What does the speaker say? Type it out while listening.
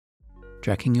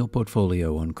Tracking your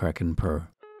portfolio on Kraken Pro.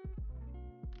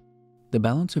 The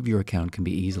balance of your account can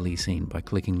be easily seen by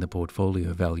clicking the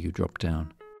Portfolio Value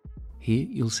drop-down. Here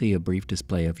you'll see a brief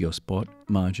display of your spot,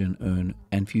 margin, earn,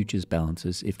 and futures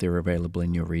balances if they're available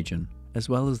in your region, as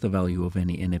well as the value of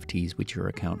any NFTs which your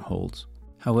account holds.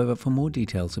 However, for more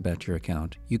details about your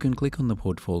account, you can click on the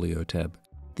Portfolio tab.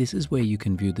 This is where you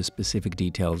can view the specific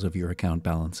details of your account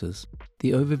balances.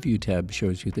 The Overview tab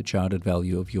shows you the charted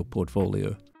value of your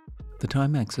portfolio. The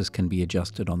time axis can be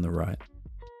adjusted on the right.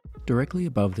 Directly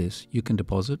above this, you can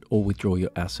deposit or withdraw your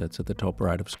assets at the top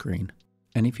right of screen.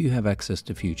 And if you have access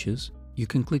to futures, you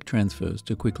can click Transfers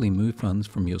to quickly move funds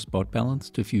from your spot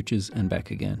balance to futures and back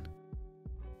again.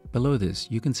 Below this,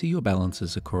 you can see your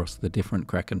balances across the different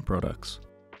Kraken products.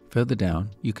 Further down,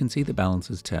 you can see the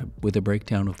Balances tab with a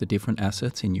breakdown of the different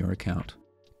assets in your account.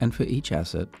 And for each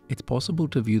asset, it's possible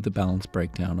to view the balance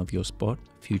breakdown of your spot,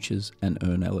 futures, and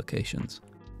earn allocations.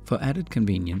 For added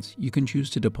convenience, you can choose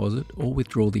to deposit or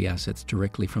withdraw the assets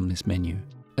directly from this menu,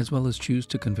 as well as choose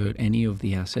to convert any of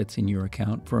the assets in your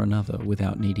account for another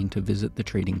without needing to visit the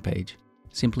trading page.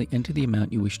 Simply enter the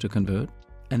amount you wish to convert,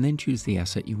 and then choose the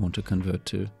asset you want to convert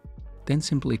to. Then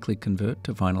simply click Convert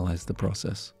to finalize the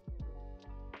process.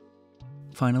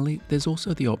 Finally, there's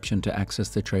also the option to access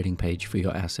the trading page for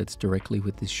your assets directly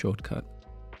with this shortcut.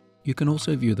 You can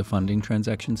also view the Funding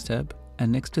Transactions tab,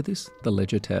 and next to this, the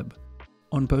Ledger tab.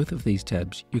 On both of these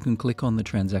tabs, you can click on the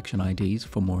transaction IDs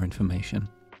for more information.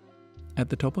 At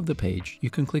the top of the page, you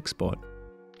can click Spot.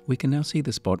 We can now see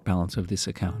the spot balance of this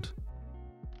account.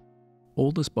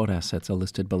 All the spot assets are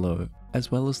listed below, as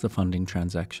well as the funding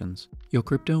transactions. Your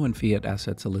crypto and fiat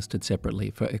assets are listed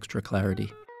separately for extra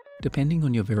clarity. Depending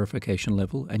on your verification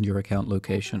level and your account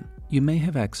location, you may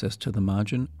have access to the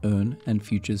Margin, Earn, and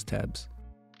Futures tabs.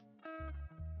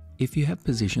 If you have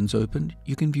positions opened,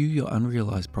 you can view your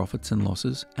unrealized profits and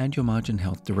losses and your margin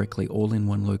health directly all in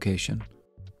one location.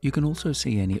 You can also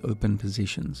see any open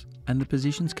positions, and the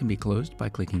positions can be closed by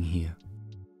clicking here.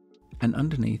 And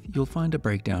underneath, you'll find a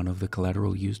breakdown of the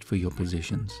collateral used for your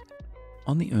positions.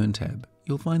 On the Earn tab,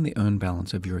 you'll find the earn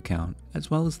balance of your account,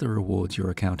 as well as the rewards your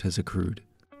account has accrued.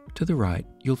 To the right,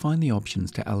 you'll find the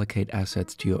options to allocate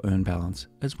assets to your earn balance,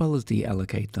 as well as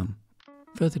deallocate them.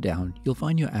 Further down, you'll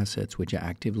find your assets which are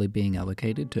actively being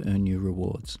allocated to earn new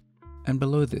rewards. And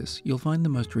below this, you'll find the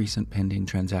most recent pending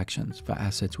transactions for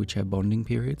assets which have bonding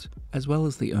periods, as well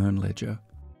as the Earn ledger.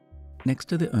 Next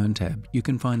to the Earn tab, you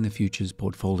can find the Futures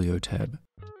Portfolio tab.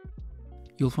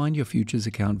 You'll find your futures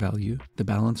account value, the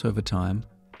balance over time,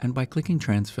 and by clicking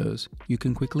Transfers, you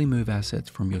can quickly move assets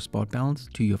from your spot balance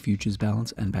to your futures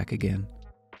balance and back again.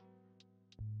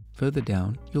 Further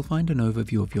down, you'll find an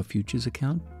overview of your futures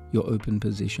account, your open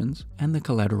positions, and the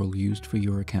collateral used for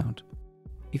your account.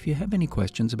 If you have any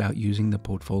questions about using the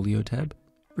Portfolio tab,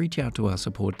 reach out to our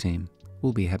support team.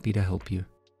 We'll be happy to help you.